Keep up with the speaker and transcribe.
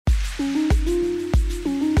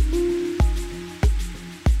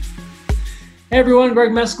Hey everyone,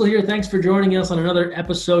 Greg Meskel here. Thanks for joining us on another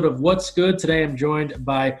episode of What's Good. Today I'm joined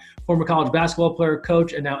by former college basketball player,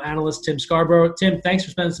 coach, and now analyst Tim Scarborough. Tim, thanks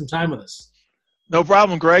for spending some time with us. No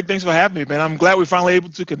problem, Greg. Thanks for having me, man. I'm glad we're finally able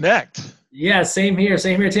to connect. Yeah, same here,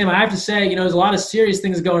 Tim. I have to say, there's a lot of serious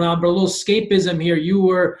things going on, but a little escapism here. You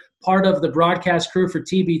were part of the broadcast crew for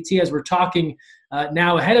TBT as we're talking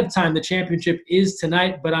now ahead of time. The championship is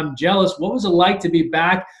tonight, but I'm jealous. What was it like to be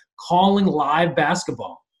back calling live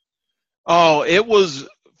basketball? Oh, it was,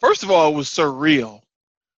 first of all, it was surreal.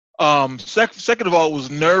 Second of all, it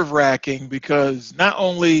was nerve-wracking because not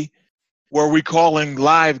only were we calling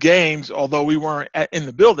live games, although we weren't in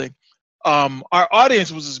the building, our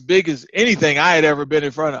audience was as big as anything I had ever been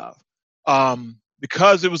in front of.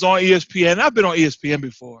 Because it was on ESPN. I've been on ESPN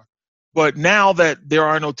before, but now that there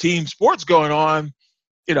are no team sports going on,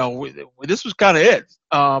 this was kind of it.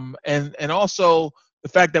 And also the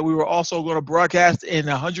fact that we were also going to broadcast in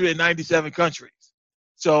 197 countries.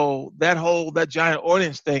 So that giant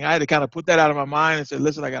audience thing, I had to kind of put that out of my mind and say,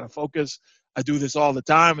 listen, I got to focus. I do this all the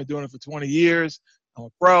time. I've been doing it for 20 years. I'm a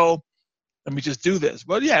pro. Let me just do this.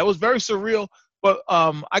 But yeah, it was very surreal. But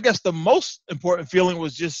I guess the most important feeling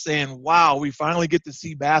was just saying, wow, we finally get to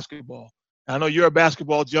see basketball. I know you're a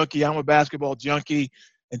basketball junkie. I'm a basketball junkie.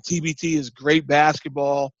 And TBT is great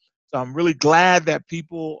basketball. So I'm really glad that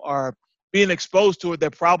people are being exposed to it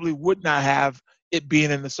that probably would not have it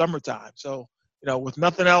being in the summertime. So, with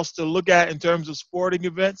nothing else to look at in terms of sporting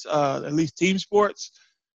events, at least team sports,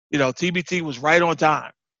 TBT was right on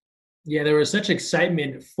time. Yeah, there was such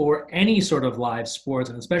excitement for any sort of live sports,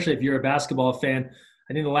 and especially if you're a basketball fan.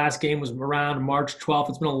 I think the last game was around March 12th.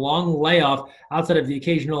 It's been a long layoff outside of the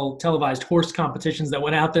occasional televised horse competitions that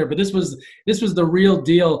went out there, but this was the real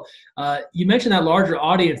deal. You mentioned that larger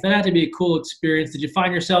audience. That had to be a cool experience. Did you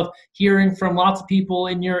find yourself hearing from lots of people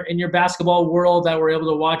in your basketball world that were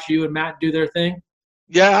able to watch you and Matt do their thing?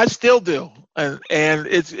 Yeah, I still do, and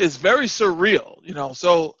it's very surreal.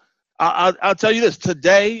 So I'll tell you this.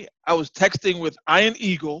 Today I was texting with Ian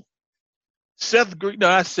Eagle, Seth Green, no,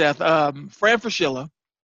 not Seth, Fran Fraschilla,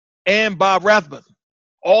 and Bob Rathbun,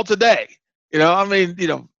 all today.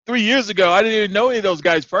 3 years ago, I didn't even know any of those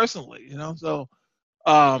guys personally, So,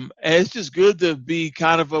 and it's just good to be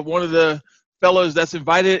kind of one of the fellows that's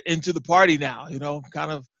invited into the party now,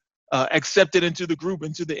 kind of accepted into the group,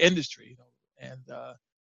 into the industry, And,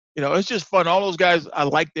 it's just fun. All those guys, I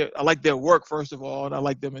like their work, first of all, and I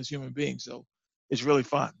like them as human beings. So it's really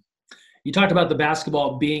fun. You talked about the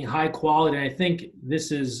basketball being high quality, and I think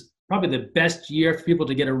this is probably the best year for people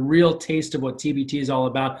to get a real taste of what TBT is all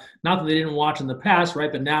about. Not that they didn't watch in the past, right?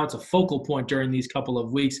 But now it's a focal point during these couple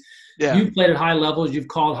of weeks. Yeah. You've played at high levels. You've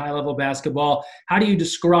called high-level basketball. How do you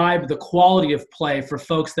describe the quality of play for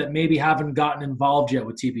folks that maybe haven't gotten involved yet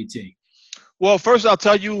with TBT? Well, first I'll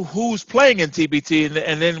tell you who's playing in TBT,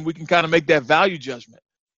 and then we can kind of make that value judgment.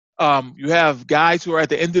 You have guys who are at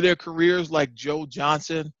the end of their careers like Joe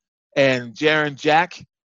Johnson and Jaren Jack.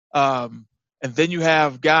 And then you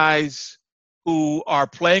have guys who are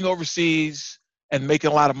playing overseas and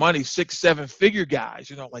making a lot of money, 6-7-figure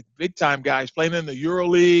guys, like big-time guys playing in the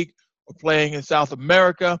EuroLeague or playing in South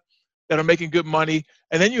America that are making good money.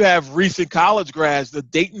 And then you have recent college grads. The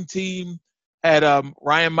Dayton team had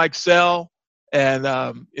Ryan Mikesell and,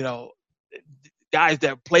 guys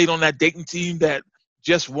that played on that Dayton team that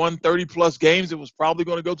just won 30-plus games. It was probably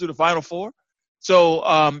going to go to the Final Four.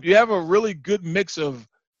 So you have a really good mix of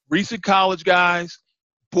recent college guys,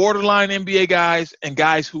 borderline NBA guys, and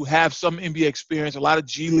guys who have some NBA experience, a lot of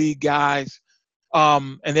G League guys.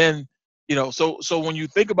 And then, so when you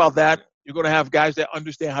think about that, you're going to have guys that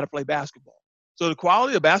understand how to play basketball. So the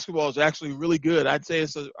quality of basketball is actually really good. I'd say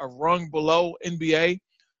it's a rung below NBA.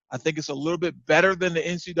 I think it's a little bit better than the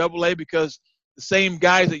NCAA because the same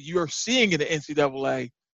guys that you're seeing in the NCAA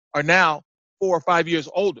are now 4 or 5 years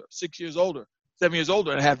older, 6 years older, 7 years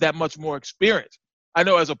older, and have that much more experience. I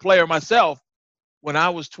know as a player myself, when I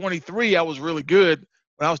was 23, I was really good.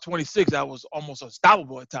 When I was 26, I was almost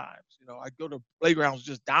unstoppable at times. I'd go to playgrounds,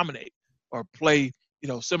 just dominate, or play,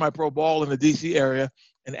 semi-pro ball in the D.C. area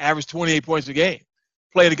and average 28 points a game,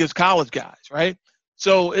 playing against college guys, right?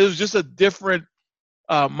 So it was just a different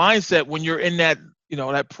mindset when you're in that,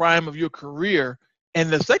 that prime of your career. And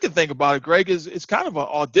the second thing about it, Greg, is it's kind of an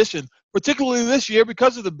audition, particularly this year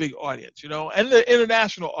because of the big audience, and the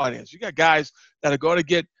international audience. You got guys that are going to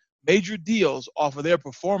get major deals off of their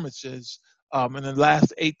performances in the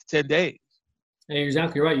last 8 to 10 days. And you're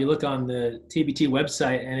exactly right. You look on the TBT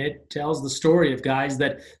website, and it tells the story of guys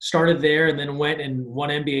that started there and then went and won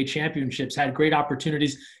NBA championships, had great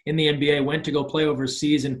opportunities in the NBA, went to go play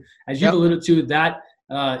overseas. And as you've alluded to, that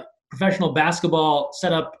professional basketball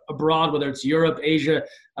set up abroad, whether it's Europe, Asia,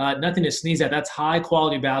 nothing to sneeze at. That's high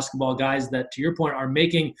quality basketball, guys that, to your point, are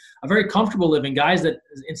making a very comfortable living, guys that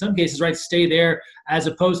in some cases, right, stay there as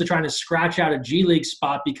opposed to trying to scratch out a G League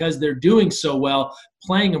spot because they're doing so well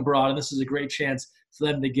playing abroad. And this is a great chance for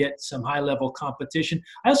them to get some high level competition.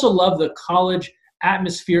 I also love the college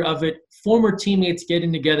atmosphere of it, former teammates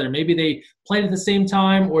getting together. Maybe they played at the same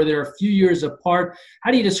time or they're a few years apart.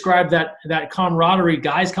 How do you describe that camaraderie,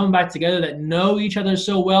 guys coming back together that know each other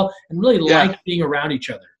so well and really like being around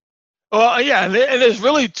each other? Well, yeah, and there's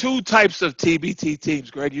really two types of TBT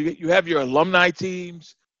teams, Greg. You have your alumni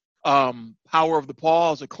teams, Power of the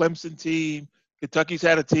Paws, a Clemson team. Kentucky's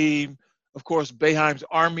had a team. Of course, Boeheim's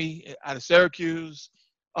Army out of Syracuse.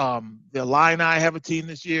 The Illini have a team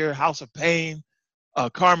this year, House of Pain.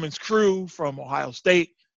 Carmen's Crew from Ohio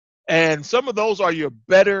State. And some of those are your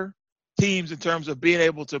better teams in terms of being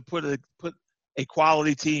able to put a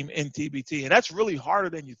quality team in TBT. And that's really harder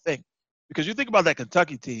than you think, because you think about that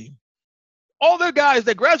Kentucky team, all their guys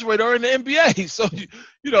that graduate are in the NBA. So,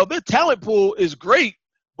 their talent pool is great,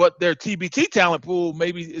 but their TBT talent pool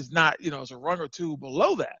maybe is not, is a rung or two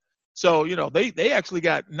below that. So, they actually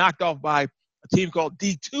got knocked off by a team called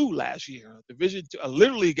D2 last year, Division II,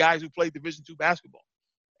 literally guys who played Division II basketball.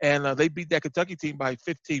 And they beat that Kentucky team by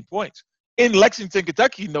 15 points in Lexington,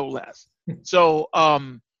 Kentucky, no less. So,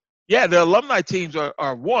 the alumni teams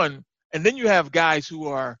are one. And then you have guys who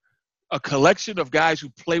are a collection of guys who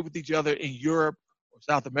play with each other in Europe or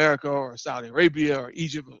South America or Saudi Arabia or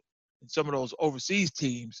Egypt and some of those overseas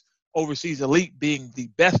teams, Overseas Elite being the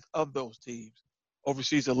best of those teams.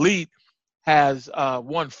 Overseas Elite has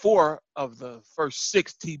won 4 of the first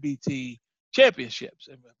 6 TBT championships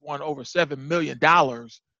and won over $7 million.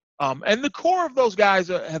 And the core of those guys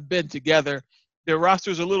have been together. Their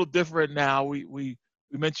roster's a little different now. We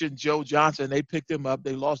mentioned Joe Johnson. They picked him up.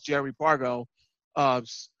 They lost Jerry Pargo.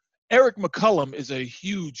 Eric McCollum is a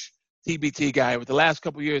huge TBT guy. With the last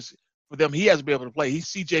couple of years for them, he hasn't been able to play. He's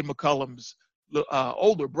C.J. McCollum's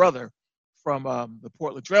older brother from the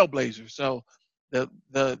Portland Trail Blazers. So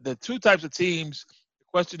the two types of teams, the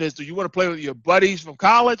question is, do you want to play with your buddies from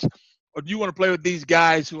college, or do you want to play with these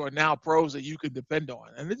guys who are now pros that you can depend on?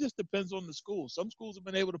 And it just depends on the school. Some schools have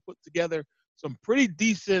been able to put together some pretty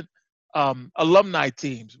decent alumni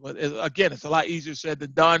teams. But again, it's a lot easier said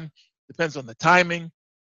than done. Depends on the timing.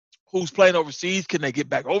 Who's playing overseas? Can they get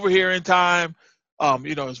back over here in time?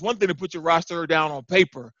 It's one thing to put your roster down on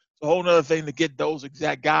paper. It's a whole other thing to get those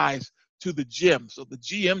exact guys to the gym. So the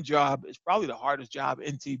GM job is probably the hardest job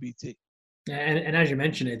in TBT. And as you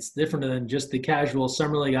mentioned, it's different than just the casual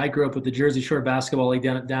summer league. I grew up with the Jersey Shore Basketball League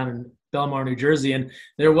down in Belmar, New Jersey, and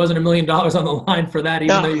there wasn't $1 million on the line for that,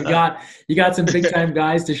 even though you got some big time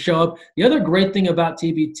guys to show up. The other great thing about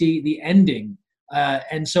TBT, the ending.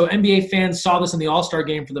 And so NBA fans saw this in the All-Star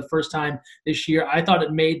game for the first time this year. I thought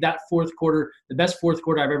it made that fourth quarter the best fourth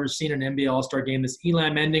quarter I've ever seen in an NBA All-Star game, this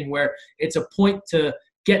Elam ending where it's a point to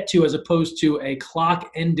get to as opposed to a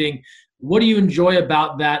clock ending. What do you enjoy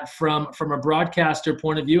about that from a broadcaster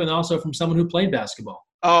point of view and also from someone who played basketball?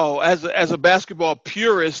 Oh, as a basketball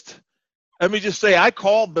purist, let me just say I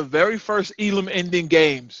called the very first Elam ending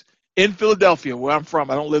games in Philadelphia, where I'm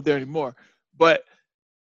from. I don't live there anymore. But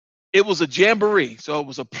it was a jamboree, so it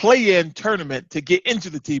was a play-in tournament to get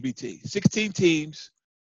into the TBT. 16 teams.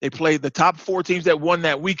 They played the top 4 teams that won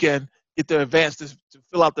that weekend, get their advance to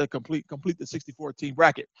fill out the complete the 64-team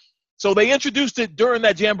bracket. So they introduced it during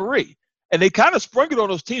that jamboree, and they kind of sprung it on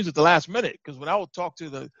those teams at the last minute. Because when I would talk to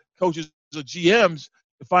the coaches or GMs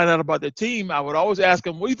to find out about their team, I would always ask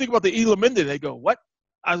them, "What do you think about the Elam ending?" They go, "What?"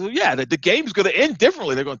 I said, "Yeah, the game's going to end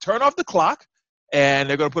differently. They're going to turn off the clock, and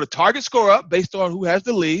they're going to put a target score up based on who has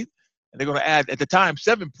the lead." And they're going to add, at the time,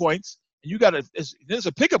 7 points. And it's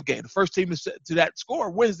a pickup game. The first team to that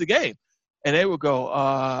score wins the game. And they would go,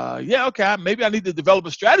 yeah, okay, maybe I need to develop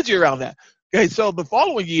a strategy around that. Okay, so the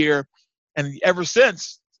following year, and ever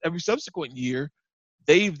since, every subsequent year,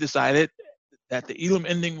 they've decided that the Elam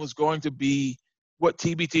ending was going to be what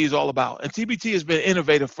TBT is all about. And TBT has been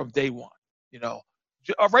innovative from day one,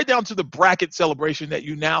 right down to the bracket celebration that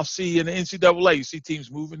you now see in the NCAA. You see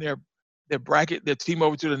teams moving their bracket, their team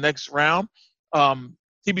over to the next round.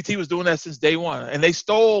 TBT was doing that since day one. And they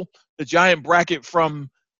stole the giant bracket from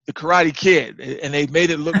the Karate Kid, and they made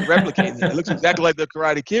it look replicated. It looks exactly like the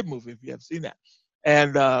Karate Kid movie, if you haven't seen that.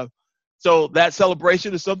 And so that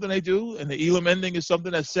celebration is something they do, and the Elam ending is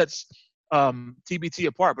something that sets TBT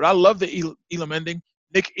apart. But I love the Elam ending.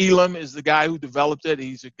 Nick Elam is the guy who developed it.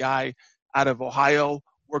 He's a guy out of Ohio,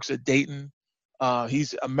 works at Dayton.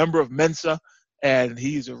 He's a member of Mensa, and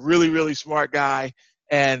he's a really, really smart guy.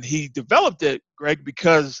 And he developed it, Greg,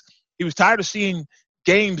 because He was tired of seeing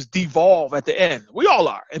games devolve at the end. We all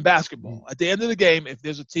are in basketball. At the end of the game, if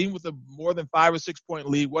there's a team with a more than 5 or 6 point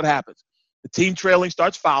lead, what happens? The team trailing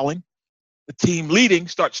starts fouling. The team leading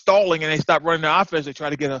starts stalling, and they stop running their offense. They try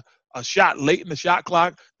to get a shot late in the shot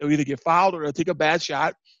clock. They'll either get fouled or they'll take a bad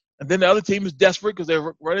shot. And then the other team is desperate because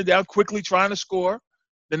they're running down quickly trying to score.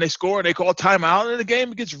 Then they score, and they call timeout, and the game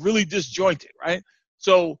gets really disjointed, right?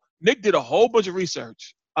 So Nick did a whole bunch of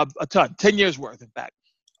research, a ton, 10 years worth, in fact.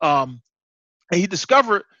 And he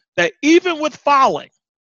discovered that even with fouling,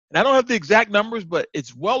 and I don't have the exact numbers, but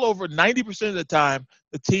it's well over 90% of the time,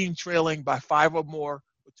 the team trailing by 5 or more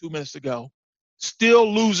with 2 minutes to go still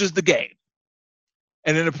loses the game.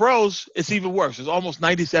 And in the pros, it's even worse. It's almost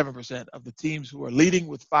 97% of the teams who are leading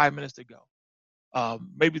with 5 minutes to go.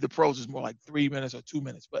 Maybe the pros is more like 3 minutes or 2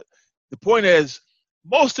 minutes. But the point is,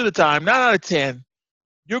 most of the time, 9 out of 10,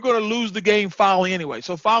 you're going to lose the game fouling anyway.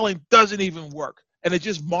 So fouling doesn't even work, and it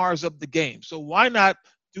just mars up the game. So why not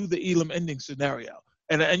do the Elam ending scenario?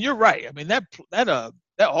 And you're right. I mean, that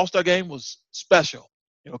All-Star game was special.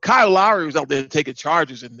 You know, Kyle Lowry was out there taking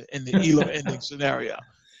charges in the Elam ending scenario.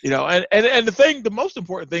 You know, and the most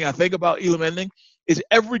important thing I think about Elam ending is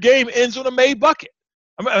every game ends on a made bucket.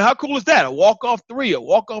 I mean, how cool is that? A walk-off three, a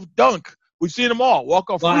walk-off dunk. We've seen them all.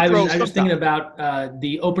 Walk-off free throws. I was thinking about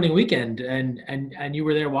the opening weekend, and you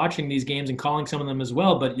were there watching these games and calling some of them as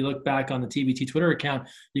well. But you look back on the TBT Twitter account,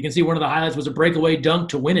 you can see one of the highlights was a breakaway dunk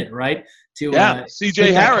to win it, right?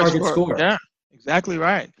 C.J. Harris score. Yeah, exactly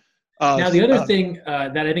right. Now, the other thing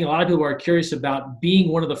that I think a lot of people are curious about,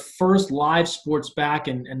 being one of the first live sports back,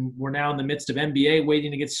 and we're now in the midst of NBA waiting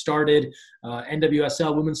to get started.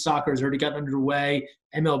 NWSL, women's soccer, has already gotten underway.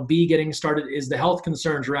 MLB getting started, is the health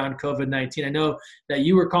concerns around COVID-19. I know that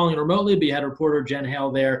you were calling remotely, but you had reporter Jen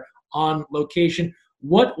Hale there on location.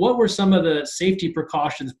 What were some of the safety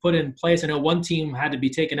precautions put in place? I know one team had to be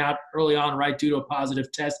taken out early on, right, due to a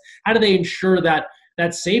positive test. How do they ensure that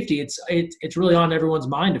safety? It's really on everyone's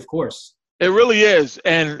mind, of course. It really is.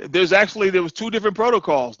 And there was 2 different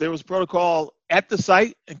protocols. There was a protocol at the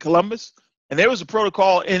site in Columbus, and there was a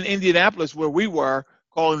protocol in Indianapolis where we were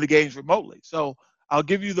calling the games remotely. So I'll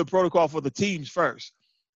give you the protocol for the teams first.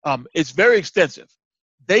 It's very extensive.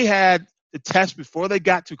 They had the test before they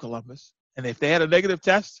got to Columbus, and if they had a negative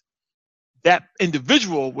test, that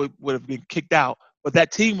individual would have been kicked out, but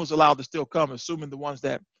that team was allowed to still come, assuming the ones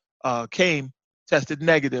that came tested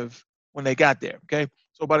negative when they got there, okay?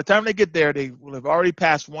 So by the time they get there, they will have already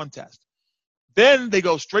passed one test. Then they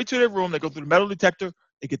go straight to their room. They go through the metal detector.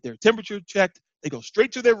 They get their temperature checked. They go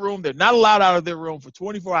straight to their room. They're not allowed out of their room for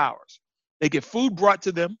 24 hours. They get food brought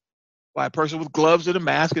to them by a person with gloves and a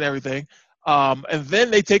mask and everything, and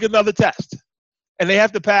then they take another test. And they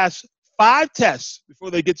have to pass 5 tests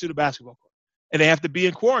before they get to the basketball court. And they have to be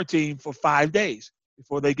in quarantine for 5 days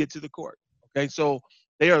before they get to the court, okay? So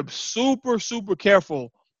they are super, super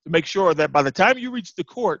careful to make sure that by the time you reach the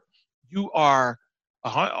court, you are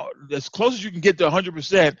as close as you can get to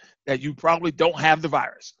 100% that you probably don't have the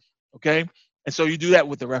virus, okay? And so you do that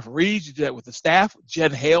with the referees. You do that with the staff.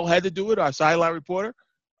 Jen Hale had to do it, our sideline reporter.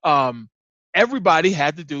 Everybody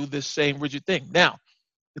had to do this same rigid thing. Now,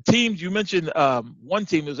 the teams, you mentioned one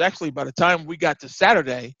team, it was actually by the time we got to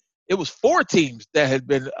Saturday, it was 4 teams that had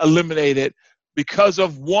been eliminated because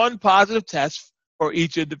of one positive test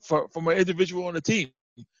from an individual on the team.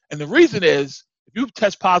 And the reason is, if you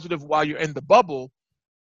test positive while you're in the bubble,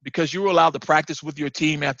 because you were allowed to practice with your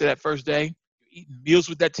team after that first day, you're eating meals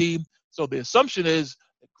with that team. So the assumption is,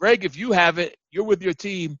 Greg, if you have it, you're with your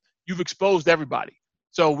team, you've exposed everybody.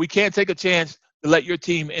 So we can't take a chance to let your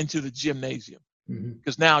team into the gymnasium,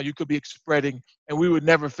 because now you could be spreading, and we would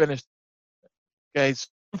never finish. Okay, so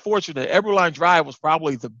unfortunately, Eberline Drive was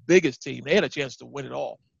probably the biggest team. They had a chance to win it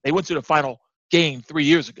all. They went to the final game 3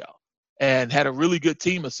 years ago and had a really good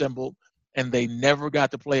team assembled, and they never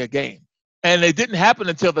got to play a game. And it didn't happen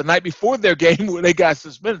until the night before their game where they got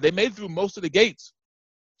suspended. They made it through most of the gates,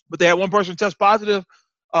 but they had one person test positive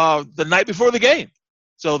the night before the game.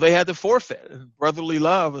 So they had to forfeit. And Brotherly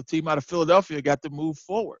Love, a team out of Philadelphia, got to move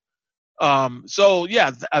forward. But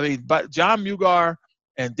John Mugar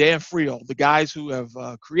and Dan Friel, the guys who have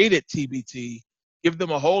created TBT, give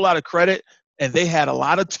them a whole lot of credit, and they had a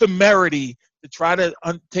lot of temerity to try to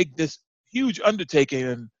take this huge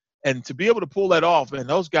undertaking and to be able to pull that off. And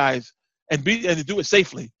those guys, and to do it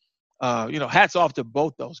safely, hats off to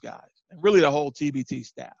both those guys and really the whole TBT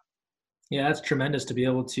staff. Yeah, that's tremendous to be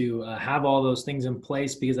able to have all those things in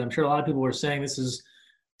place, because I'm sure a lot of people were saying this is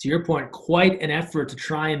to your point, quite an effort to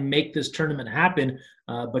try and make this tournament happen.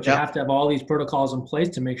 But you Yep. have to have all these protocols in place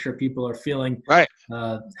to make sure people are feeling Right.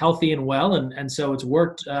 healthy and well, and so it's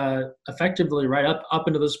worked effectively right up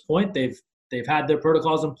into this point. They've had their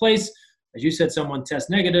protocols in place. As you said, someone tests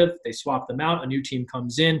negative, they swap them out, a new team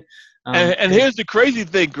comes in. And here's the crazy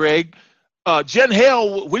thing, Greg. Jen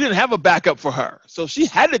Hale, we didn't have a backup for her, so she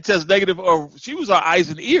had to test negative, or she was our eyes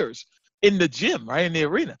and ears in the gym, right in the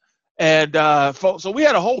arena. And so we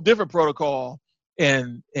had a whole different protocol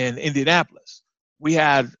in Indianapolis. We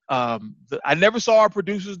had I never saw our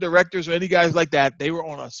producers, directors, or any guys like that. They were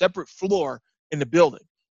on a separate floor in the building.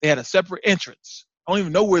 They had a separate entrance. I don't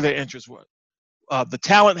even know where their entrance was. The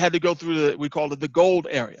talent had to go through we called it the gold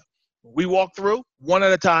area. We walked through one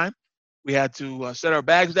at a time. We had to set our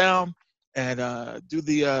bags down and do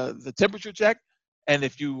the temperature check. And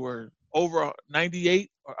if you were over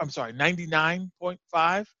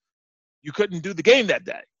 99.5, you couldn't do the game that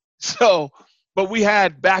day. So, but we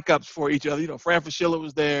had backups for each other. You know, Fran Fraschilla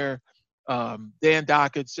was there, Dan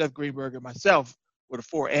Dockett, Seth Greenberg, and myself were the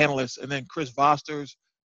 4 analysts, and then Chris Vosters,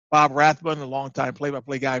 Bob Rathbun, a longtime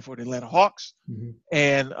play-by-play guy for the Atlanta Hawks,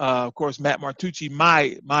 and of course Matt Martucci,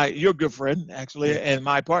 your good friend actually, and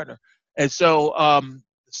my partner. And so,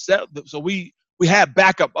 so we had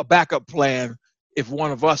a backup plan if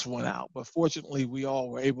one of us went out. But fortunately, we all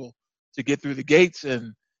were able to get through the gates,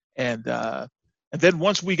 and then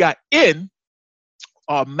once we got in,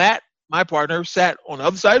 Matt, my partner, sat on the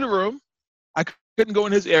other side of the room. I couldn't go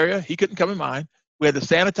in his area. He couldn't come in mine. We had to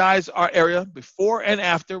sanitize our area before and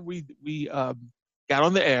after we got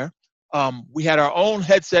on the air. We had our own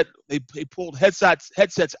headset. They pulled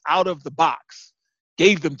headsets out of the box,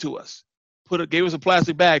 gave them to us, gave us a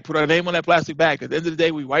plastic bag, put our name on that plastic bag. At the end of the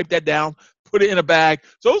day, we wiped that down, put it in a bag.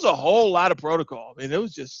 So it was a whole lot of protocol. I mean, it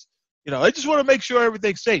was just, they just want to make sure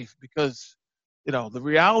everything's safe because, the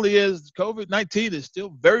reality is COVID-19 is still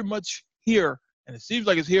very much here, and it seems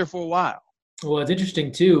like it's here for a while. Well, it's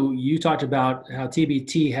interesting, too. You talked about how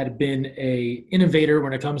TBT had been an innovator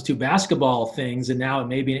when it comes to basketball things, and now it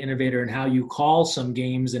may be an innovator in how you call some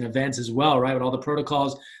games and events as well, right, with all the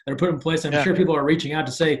protocols that are put in place. I'm sure people are reaching out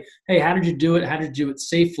to say, hey, how did you do it? How did you do it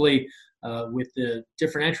safely with the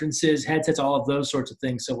different entrances, headsets, all of those sorts of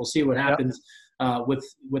things. So we'll see what happens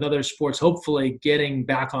with other sports, hopefully getting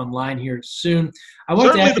back online here soon.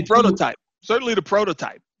 Certainly the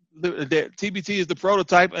prototype. The TBT is the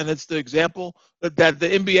prototype, and it's the example that the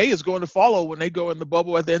NBA is going to follow when they go in the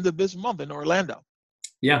bubble at the end of this month in Orlando.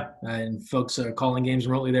 Yeah, and folks are calling games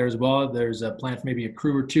remotely there as well. There's a plan for maybe a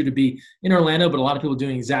crew or two to be in Orlando, but a lot of people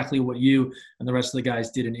doing exactly what you and the rest of the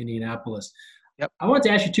guys did in Indianapolis. Yep. I wanted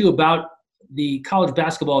to ask you, too, about the college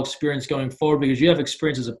basketball experience going forward, because you have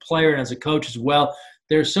experience as a player and as a coach as well.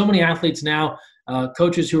 There's so many athletes now,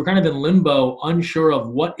 coaches who are kind of in limbo, unsure of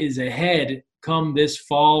what is ahead come this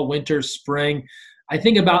fall, winter, spring. I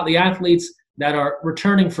think about the athletes that are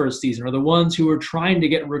returning for a season or the ones who are trying to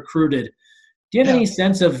get recruited. Do you have any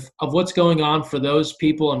sense of what's going on for those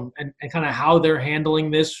people and kind of how they're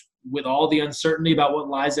handling this with all the uncertainty about what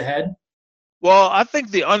lies ahead? Well, I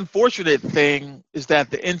think the unfortunate thing is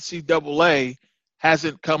that the NCAA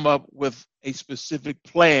hasn't come up with a specific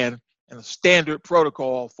plan and a standard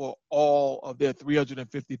protocol for all of their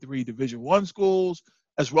 353 Division I schools,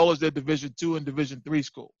 as well as their Division II and Division III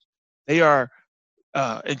schools. They are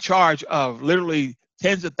in charge of literally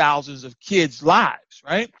tens of thousands of kids' lives,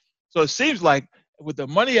 right? So it seems like with the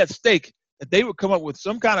money at stake, that they would come up with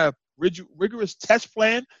some kind of rigorous test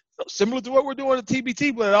plan, similar to what we're doing at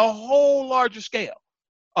TBT, but at a whole larger scale.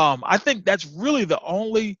 I think that's really the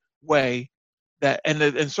only way that,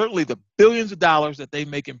 and certainly the billions of dollars that they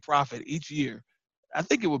make in profit each year, I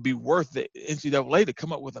think it would be worth the NCAA to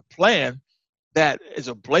come up with a plan that is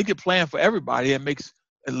a blanket plan for everybody and makes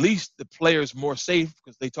at least the players more safe,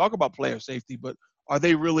 because they talk about player safety, but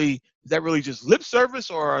is that really just lip service,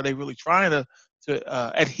 or are they really trying to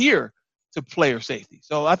adhere to player safety?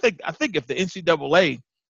 So I think if the NCAA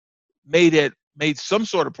made some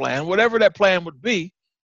sort of plan, whatever that plan would be,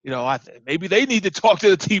 maybe they need to talk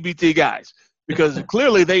to the TBT guys, because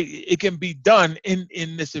clearly it can be done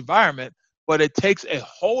in this environment, but it takes a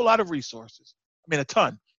whole lot of resources. I mean, a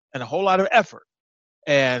ton, and a whole lot of effort,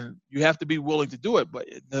 and you have to be willing to do it. But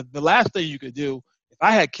the last thing you could do, if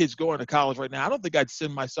I had kids going to college right now, I don't think I'd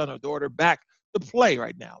send my son or daughter back to play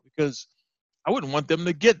right now, because I wouldn't want them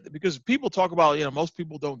to because people talk about, most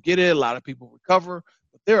people don't get it. A lot of people recover,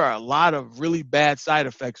 but there are a lot of really bad side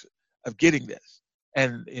effects of getting this.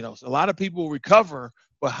 And, so a lot of people recover,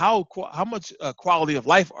 but how much quality of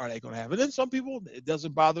life are they going to have? And then some people, it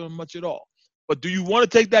doesn't bother them much at all. But do you want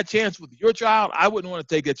to take that chance with your child? I wouldn't want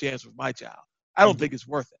to take that chance with my child. I don't think it's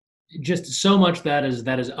worth it. Just so much that is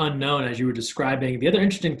unknown, as you were describing. The other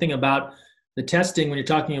interesting thing about the testing, when you're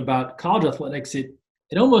talking about college athletics, it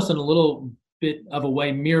almost in a little bit of a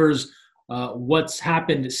way mirrors what's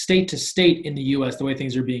happened state to state in the U.S., the way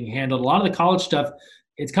things are being handled. A lot of the college stuff,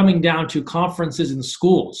 it's coming down to conferences and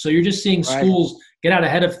schools. So you're just seeing schools get out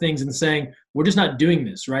ahead of things and saying, we're just not doing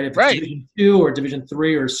this, right? If it's Division II or Division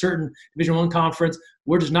III or a certain Division I conference,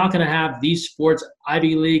 we're just not going to have these sports,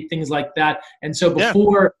 Ivy League, things like that. And so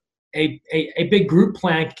before a big group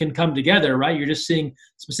plan can come together, right, you're just seeing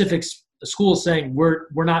specific schools saying, we're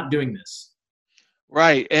not doing this.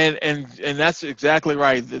 Right, and that's exactly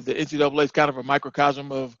right. The NCAA is kind of a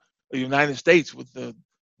microcosm of the United States with the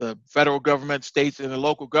federal government, states, and the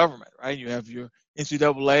local government, right? You have your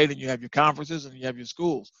NCAA, then you have your conferences, and you have your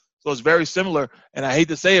schools. So it's very similar, and I hate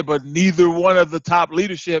to say it, but neither one of the top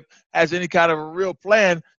leadership has any kind of a real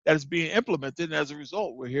plan that is being implemented, and as a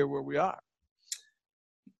result, we're here where we are.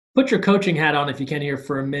 Put your coaching hat on if you can here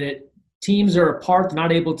for a minute. Teams are apart, they're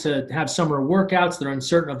not able to have summer workouts, they're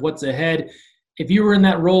uncertain of what's ahead. If you were in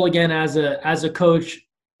that role again as a coach,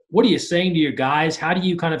 what are you saying to your guys? How do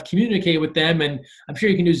you kind of communicate with them? And I'm sure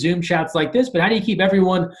you can do Zoom chats like this, but how do you keep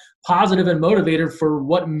everyone positive and motivated for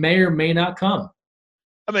what may or may not come?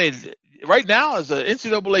 I mean, right now as an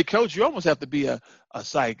NCAA coach, you almost have to be a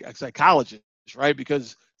psychologist, right?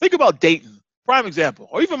 Because think about Dayton, prime example,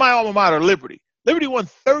 or even my alma mater, Liberty. Liberty won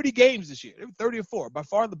 30 games this year. They were 30 or 4, by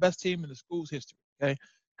far the best team in the school's history, okay?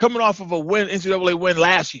 Coming off of a NCAA win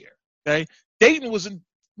last year, okay? Dayton was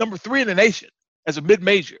number 3 in the nation as a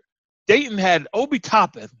mid-major. Dayton had Obi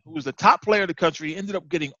Toppin, who was the top player in the country. He ended up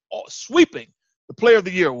sweeping the Player of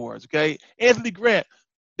the Year awards, okay? Anthony Grant,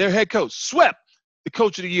 their head coach, swept the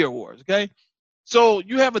Coach of the Year awards, okay? So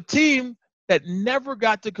you have a team that never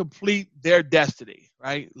got to complete their destiny,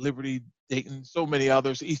 right? Liberty, Dayton, so many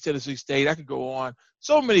others, East Tennessee State, I could go on.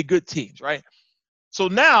 So many good teams, right? So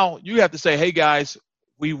now you have to say, hey, guys,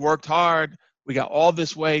 we worked hard. We got all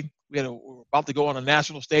this way. We're about to go on a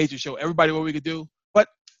national stage and show everybody what we could do. But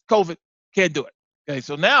COVID, can't do it. Okay,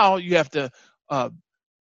 so now you have to kind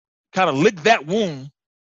of lick that wound.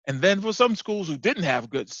 And then for some schools who didn't have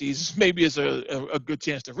good seasons, maybe it's a good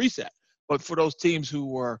chance to reset. But for those teams who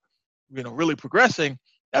were, really progressing,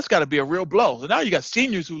 that's got to be a real blow. So now you got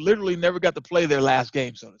seniors who literally never got to play their last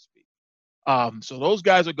game, so to speak. So those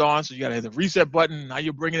guys are gone. So you got to hit the reset button. Now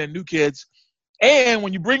you're bringing in new kids. And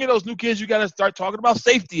when you bring in those new kids, you got to start talking about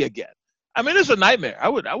safety again. I mean, it's a nightmare. I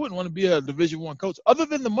wouldn't want to be a Division I coach, other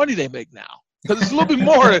than the money they make now, because it's a little bit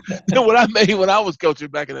more than what I made when I was coaching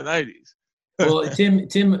back in the 90s. Well, Tim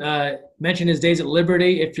mentioned his days at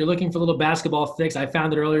Liberty. If you're looking for a little basketball fix, I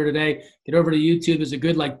found it earlier today. Get over to YouTube. There's a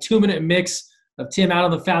good 2-minute mix of Tim out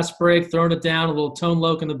on the fast break, throwing it down, a little Tone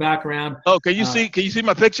Loc in the background. Oh, can you see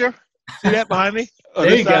my picture? See that behind me?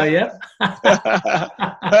 There you go. Yeah.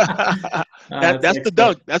 That's the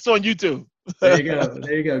dunk. That's on YouTube. There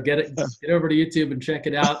you go. Get over to YouTube and check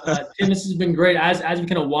it out. Tim, this has been great. As we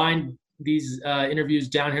kind of wind these interviews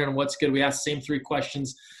down here on What's Good, we ask the same 3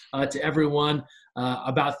 questions to everyone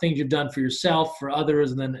about things you've done for yourself, for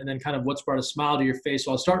others, and then kind of what's brought a smile to your face.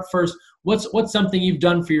 So I'll start first. What's something you've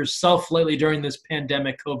done for yourself lately during this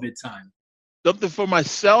pandemic COVID time? Something for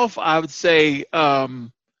myself, I would say, I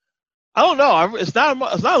don't know. It's not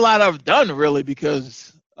a lot I've done really,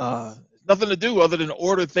 because nothing to do other than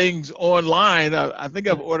order things online. I think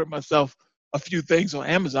I've ordered myself a few things on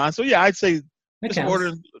Amazon. So yeah, I'd say just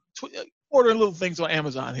ordering little things on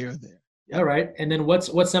Amazon here and there. Yeah. All right. And then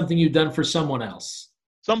what's something you've done for someone else?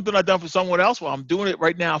 Something I've done for someone else? Well, I'm doing it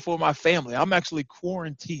right now for my family. I'm actually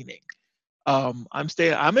quarantining.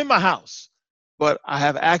 I'm in my house, but I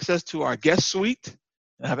have access to our guest suite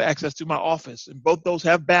and I have access to my office, and both those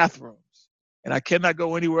have bathrooms. And I cannot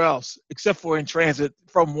go anywhere else except for in transit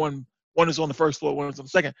from one is on the first floor, one is on the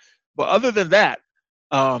second. But other than that,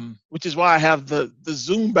 which is why I have the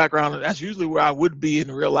Zoom background, and that's usually where I would be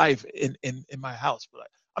in real life in my house. But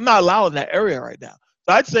I'm not allowed in that area right now.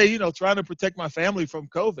 So I'd say, trying to protect my family from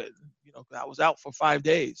COVID. I was out for 5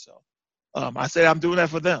 days. So I say I'm doing that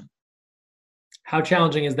for them. How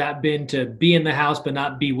challenging has that been to be in the house but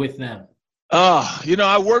not be with them?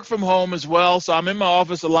 I work from home as well, so I'm in my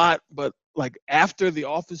office a lot. But after the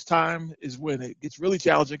office time is when it gets really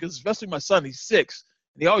challenging, because especially my son, he's 6,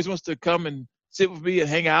 and he always wants to come and sit with me and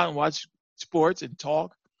hang out and watch sports and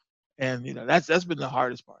talk. And that's been the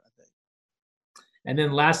hardest part, I think. And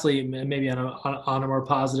then lastly, maybe on a more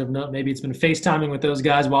positive note, maybe it's been FaceTiming with those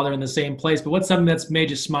guys while they're in the same place. But what's something that's made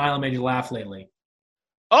you smile and made you laugh lately?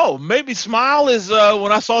 Oh, maybe smile is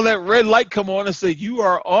when I saw that red light come on and say, you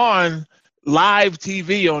are on live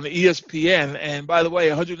TV on ESPN. And by the way,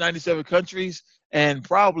 197 countries, and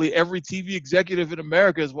probably every TV executive in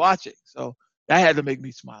America is watching. So that had to make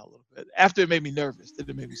me smile a little bit. After it made me nervous, then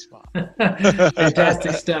it made me smile.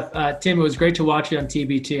 Fantastic stuff. Tim, it was great to watch you on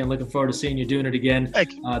TBT, and looking forward to seeing you doing it again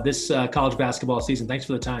Thank you. this college basketball season. Thanks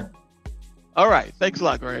for the time. All right. Thanks a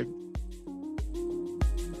lot, Greg.